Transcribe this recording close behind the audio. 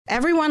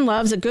Everyone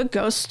loves a good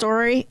ghost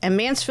story, and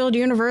Mansfield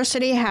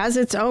University has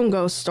its own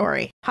ghost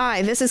story.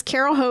 Hi, this is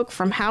Carol Hoke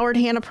from Howard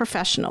Hanna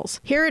Professionals.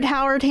 Here at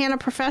Howard Hanna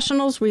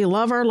Professionals, we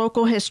love our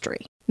local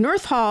history.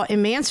 North Hall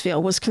in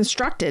Mansfield was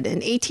constructed in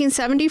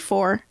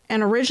 1874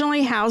 and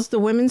originally housed the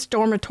women's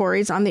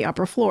dormitories on the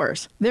upper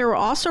floors. There were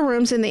also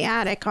rooms in the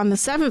attic on the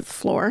 7th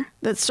floor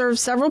that served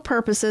several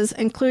purposes,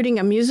 including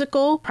a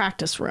musical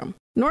practice room.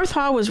 North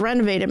Hall was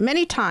renovated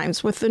many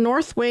times, with the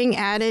north wing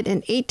added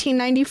in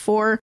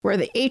 1894, where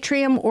the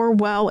atrium or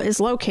well is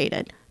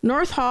located.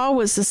 North Hall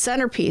was the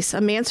centerpiece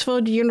of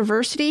Mansfield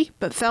University,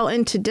 but fell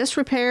into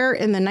disrepair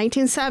in the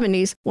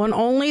 1970s when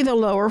only the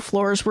lower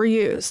floors were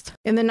used.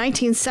 In the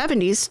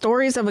 1970s,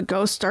 stories of a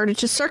ghost started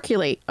to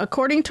circulate,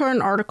 according to an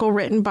article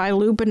written by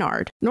Lou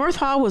Bernard. North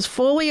Hall was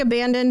fully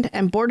abandoned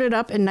and boarded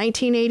up in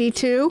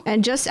 1982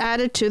 and just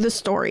added to the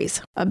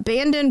stories.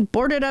 Abandoned,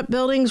 boarded-up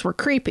buildings were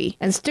creepy,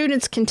 and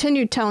students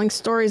continued telling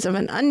stories of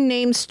an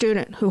unnamed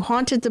student who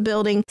haunted the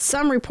building,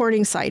 some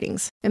reporting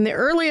sightings. In the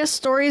earliest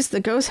stories,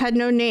 the ghost had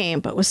no name,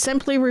 but was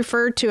simply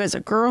referred to as a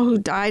girl who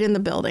died in the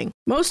building.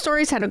 Most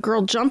stories had a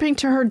girl jumping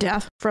to her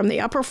death from the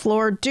upper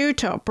floor due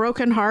to a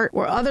broken heart,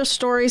 where other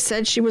stories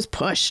said she was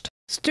pushed.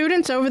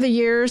 Students over the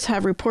years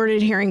have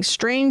reported hearing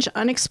strange,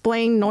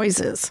 unexplained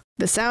noises.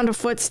 The sound of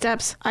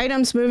footsteps,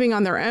 items moving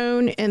on their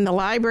own in the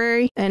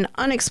library, and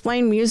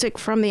unexplained music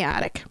from the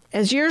attic.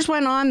 As years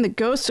went on, the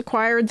ghosts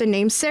acquired the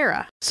name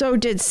Sarah. So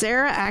did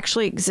Sarah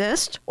actually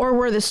exist, or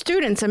were the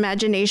students'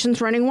 imaginations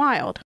running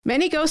wild?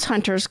 Many ghost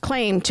hunters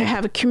claim to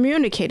have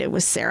communicated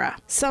with Sarah.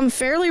 Some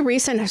fairly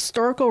recent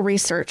historical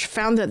research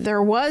found that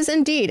there was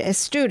indeed a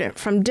student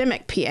from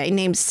Dimmock, PA,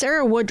 named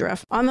Sarah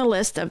Woodruff on the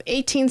list of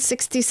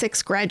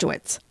 1866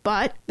 graduates.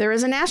 But there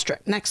is an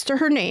asterisk next to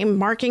her name,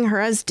 marking her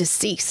as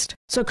deceased.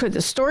 So could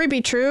the story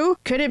be true?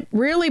 Could it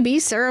really be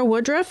Sarah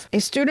Woodruff, a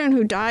student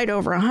who died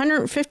over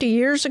 150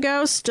 years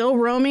ago, still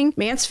roaming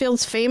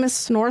Mansfield's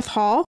famous North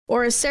Hall?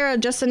 Or is Sarah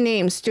just a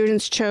name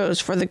students chose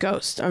for the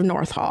ghost of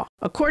North Hall?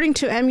 According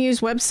to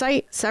MU's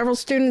website, several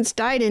students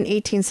died in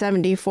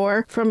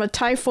 1874 from a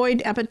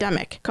typhoid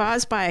epidemic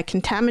caused by a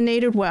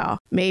contaminated well.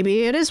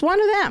 Maybe it is one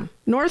of them.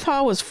 North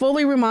Hall was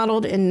fully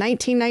remodeled in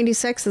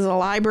 1996 as a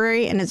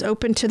library and is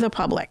open to the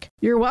public.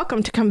 You're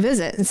welcome to come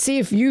visit and see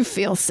if you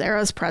feel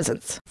Sarah's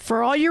presence.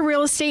 For all your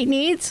real estate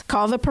needs,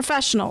 call the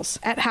professionals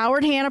at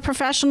Howard Hanna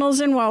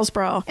Professionals in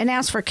Wellsboro and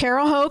ask for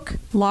Carol Hoke,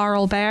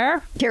 Laurel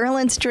Bear,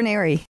 Carolyn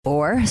Straneri,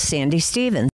 or Sandy Stevens.